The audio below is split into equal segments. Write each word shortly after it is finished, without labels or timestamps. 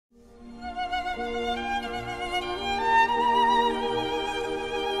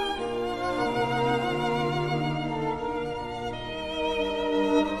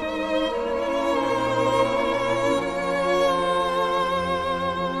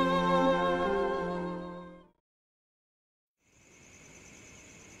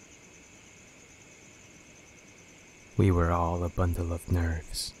We were all a bundle of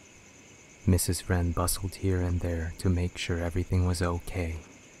nerves. Mrs. Wren bustled here and there to make sure everything was okay.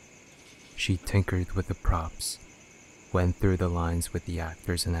 She tinkered with the props, went through the lines with the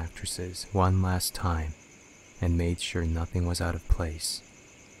actors and actresses one last time, and made sure nothing was out of place.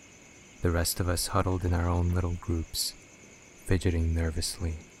 The rest of us huddled in our own little groups, fidgeting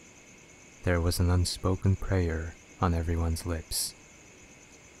nervously. There was an unspoken prayer on everyone's lips.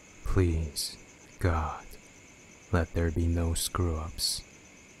 Please, God, let there be no screw-ups.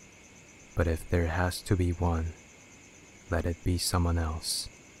 But if there has to be one, let it be someone else.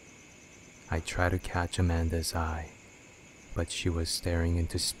 I tried to catch Amanda's eye, but she was staring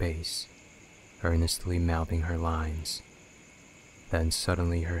into space, earnestly mouthing her lines. Then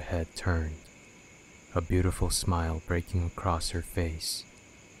suddenly her head turned, a beautiful smile breaking across her face.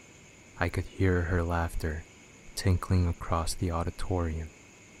 I could hear her laughter tinkling across the auditorium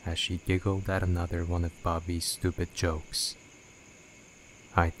as she giggled at another one of Bobby's stupid jokes.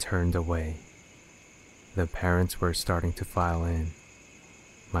 I turned away. The parents were starting to file in.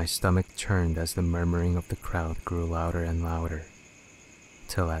 My stomach churned as the murmuring of the crowd grew louder and louder,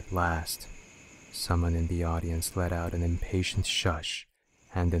 till at last, someone in the audience let out an impatient shush,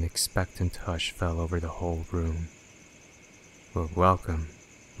 and an expectant hush fell over the whole room. Well, welcome,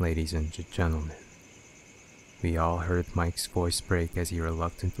 ladies and gentlemen. We all heard Mike's voice break as he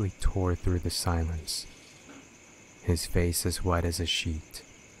reluctantly tore through the silence, his face as white as a sheet.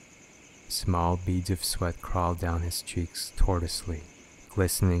 Small beads of sweat crawled down his cheeks tortoisely,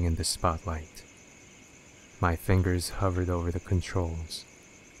 glistening in the spotlight. My fingers hovered over the controls,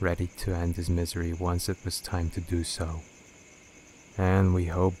 ready to end his misery once it was time to do so. And we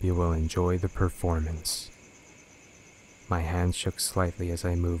hope you will enjoy the performance. My hand shook slightly as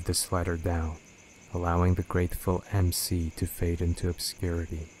I moved the slider down, allowing the grateful MC to fade into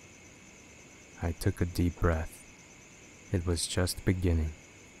obscurity. I took a deep breath. It was just beginning.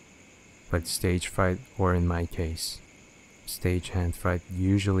 But stage fright, or in my case, stagehand fright,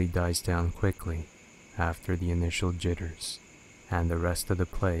 usually dies down quickly after the initial jitters, and the rest of the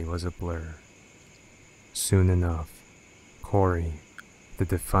play was a blur. Soon enough, Corey, the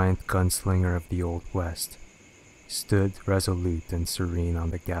defiant gunslinger of the Old West, stood resolute and serene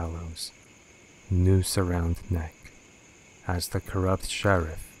on the gallows, noose around neck, as the corrupt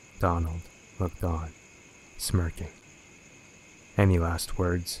sheriff, Donald, looked on, smirking. "Any last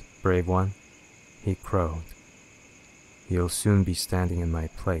words, brave one?" he crowed. "You'll soon be standing in my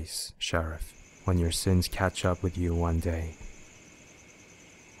place, Sheriff, when your sins catch up with you one day."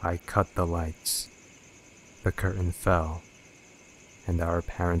 I cut the lights. The curtain fell, and our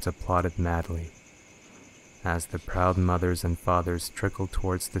parents applauded madly, as the proud mothers and fathers trickled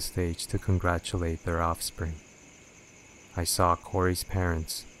towards the stage to congratulate their offspring. I saw Corey's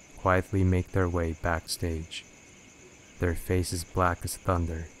parents quietly make their way backstage, their faces black as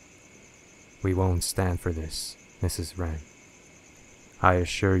thunder. "We won't stand for this, Mrs. Wren. I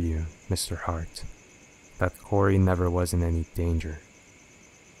assure you, Mr. Hart, that Corey never was in any danger."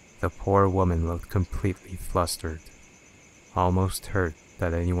 The poor woman looked completely flustered, almost hurt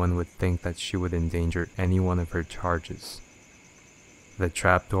that anyone would think that she would endanger any one of her charges. "The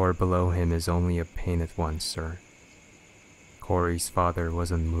trapdoor below him is only a painted one, sir." Corey's father was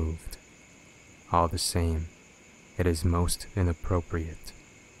unmoved. "All the same, it is most inappropriate."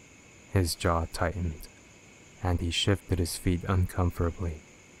 His jaw tightened, and he shifted his feet uncomfortably,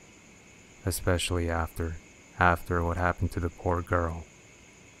 especially after what happened to the poor girl.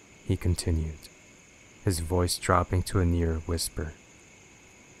 He continued, his voice dropping to a near whisper.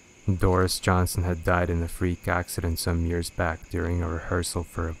 "Doris Johnson had died in a freak accident some years back during a rehearsal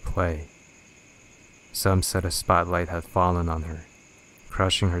for a play. Some said a spotlight had fallen on her,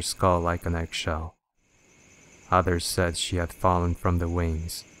 crushing her skull like an eggshell. Others said she had fallen from the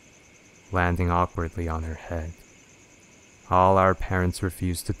wings, landing awkwardly on her head. All our parents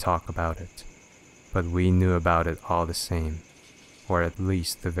refused to talk about it, but we knew about it all the same, or at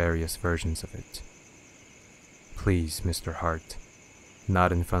least the various versions of it. Please, Mr. Hart,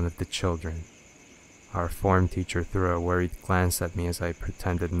 not in front of the children." Our form teacher threw a worried glance at me as I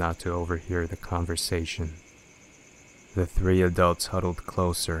pretended not to overhear the conversation. The three adults huddled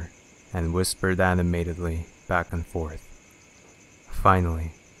closer and whispered animatedly back and forth.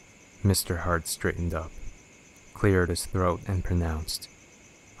 Finally, Mr. Hart straightened up, cleared his throat, and pronounced,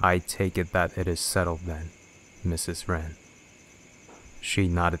 "I take it that it is settled then, Mrs. Wren." She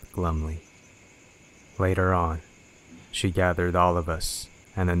nodded glumly. Later on, she gathered all of us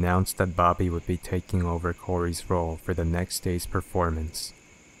and announced that Bobby would be taking over Corey's role for the next day's performance.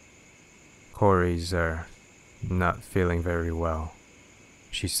 "Corey's, not feeling very well,"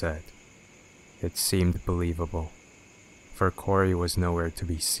 she said. It seemed believable. for Corey was nowhere to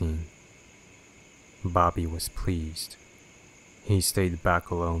be seen. Bobby was pleased. He stayed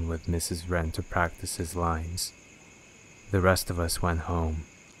back alone with Mrs. Wren to practice his lines. The rest of us went home.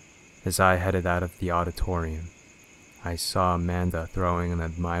 As I headed out of the auditorium, I saw Amanda throwing an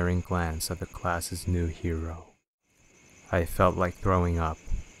admiring glance at the class's new hero. I felt like throwing up.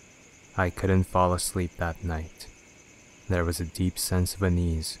 I couldn't fall asleep that night. There was a deep sense of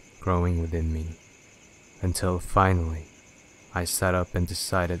unease growing within me, until finally, I sat up and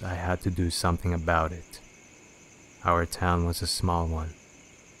decided I had to do something about it. Our town was a small one,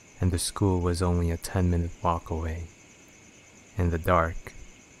 and the school was only a 10-minute walk away. In the dark,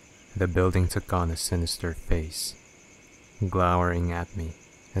 the building took on a sinister face, glowering at me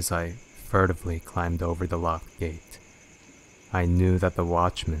as I furtively climbed over the locked gate. I knew that the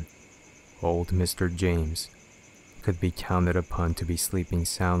watchman, old Mr. James, could be counted upon to be sleeping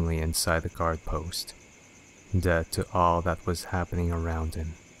soundly inside the guard post, dead to all that was happening around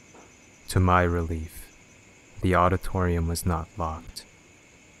him. To my relief, the auditorium was not locked.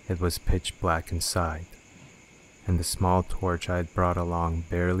 It was pitch black inside, and the small torch I had brought along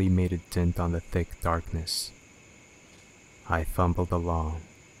barely made a dint on the thick darkness. I fumbled along,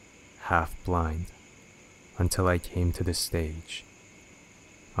 half blind, until I came to the stage.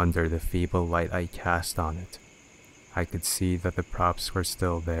 Under the feeble light I cast on it, I could see that the props were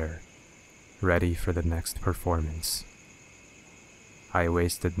still there, ready for the next performance. I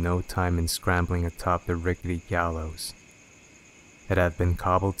wasted no time in scrambling atop the rickety gallows. It had been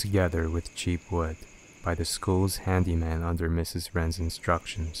cobbled together with cheap wood by the school's handyman under Mrs. Wren's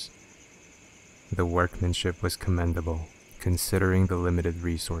instructions. The workmanship was commendable, considering the limited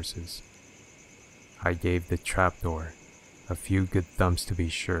resources. I gave the trapdoor a few good thumps to be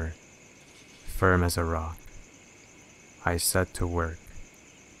sure, firm as a rock. I set to work.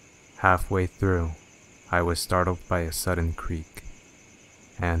 Halfway through, I was startled by a sudden creak,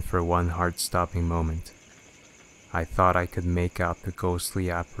 and for one heart-stopping moment, I thought I could make out the ghostly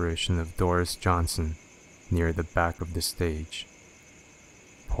apparition of Doris Johnson near the back of the stage.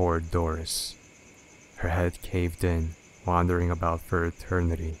 Poor Doris. Her head caved in, wandering about for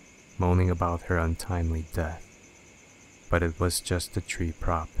eternity, moaning about her untimely death. But it was just a tree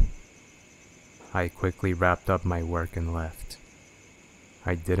prop. I quickly wrapped up my work and left.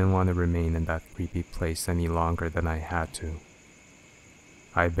 I didn't want to remain in that creepy place any longer than I had to.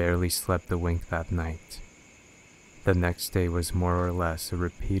 I barely slept a wink that night. The next day was more or less a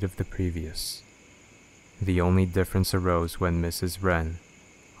repeat of the previous. The only difference arose when Mrs. Wren,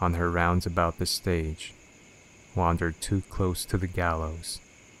 on her rounds about the stage, wandered too close to the gallows.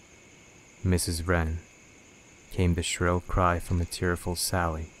 Mrs. Wren, came the shrill cry from a tearful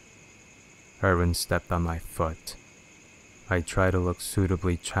Sally. Erwin stepped on my foot. I tried to look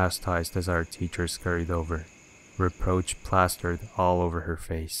suitably chastised as our teacher scurried over, reproach plastered all over her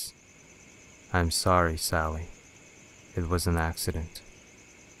face. "I'm sorry, Sally. It was an accident.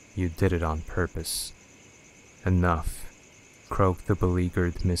 You did it on purpose." "Enough," croaked the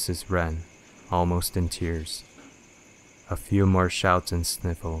beleaguered Mrs. Wren, almost in tears. A few more shouts and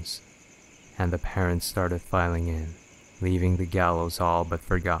sniffles, and the parents started filing in, leaving the gallows all but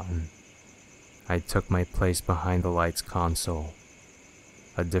forgotten. I took my place behind the lights console,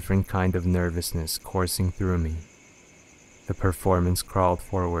 a different kind of nervousness coursing through me. The performance crawled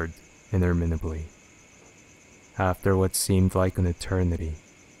forward interminably. After what seemed like an eternity,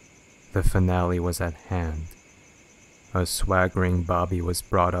 the finale was at hand. A swaggering Bobby was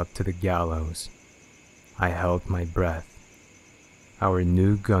brought up to the gallows. I held my breath. Our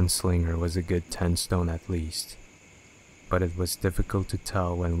new gunslinger was a good 10 stone at least, but it was difficult to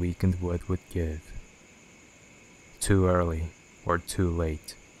tell when weakened wood would give. Too early or too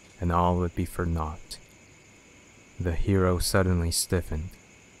late, and all would be for naught. The hero suddenly stiffened.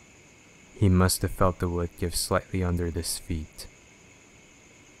 He must have felt the wood give slightly under his feet.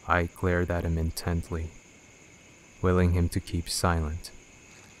 I glared at him intently, willing him to keep silent,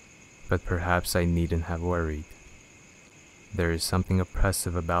 but perhaps I needn't have worried. There is something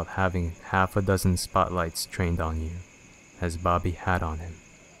oppressive about having half a dozen spotlights trained on you, as Bobby had on him.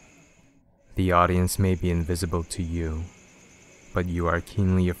 The audience may be invisible to you, but you are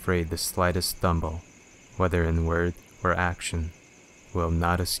keenly afraid the slightest stumble, whether in word or action, will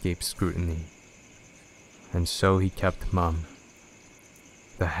not escape scrutiny. And so he kept mum.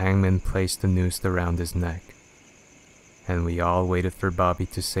 The hangman placed the noose around his neck, and we all waited for Bobby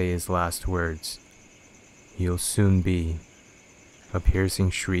to say his last words. "You'll soon be." A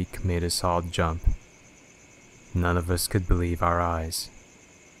piercing shriek made us all jump. None of us could believe our eyes.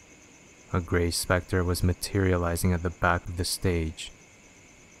 A gray specter was materializing at the back of the stage,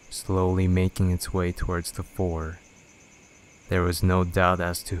 slowly making its way towards the fore. There was no doubt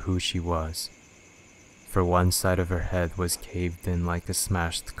as to who she was, for one side of her head was caved in like a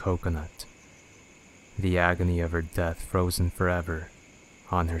smashed coconut, the agony of her death frozen forever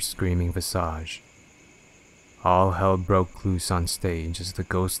on her screaming visage. All hell broke loose on stage as the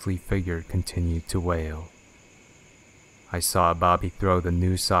ghostly figure continued to wail. I saw Bobby throw the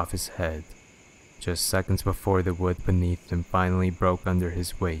noose off his head, just seconds before the wood beneath him finally broke under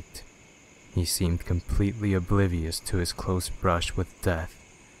his weight. He seemed completely oblivious to his close brush with death,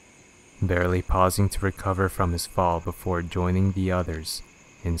 barely pausing to recover from his fall before joining the others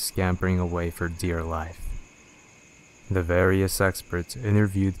in scampering away for dear life. The various experts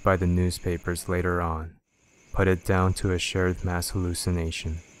interviewed by the newspapers later on put it down to a shared mass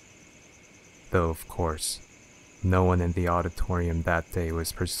hallucination, though of course, no one in the auditorium that day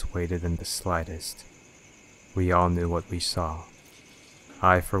was persuaded in the slightest. We all knew what we saw.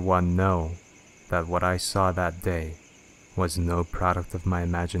 I for one know that what I saw that day was no product of my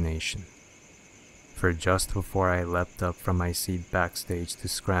imagination, for just before I leapt up from my seat backstage to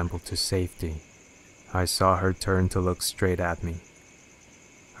scramble to safety, I saw her turn to look straight at me,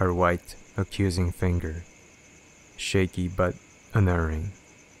 her white, accusing finger, shaky but unerring,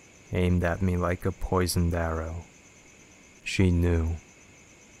 aimed at me like a poisoned arrow. She knew,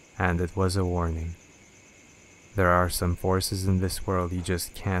 and it was a warning. There are some forces in this world you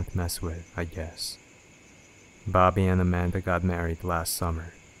just can't mess with, I guess. Bobby and Amanda got married last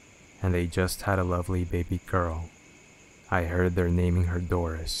summer, and they just had a lovely baby girl. I heard they're naming her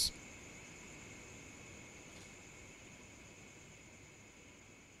Doris.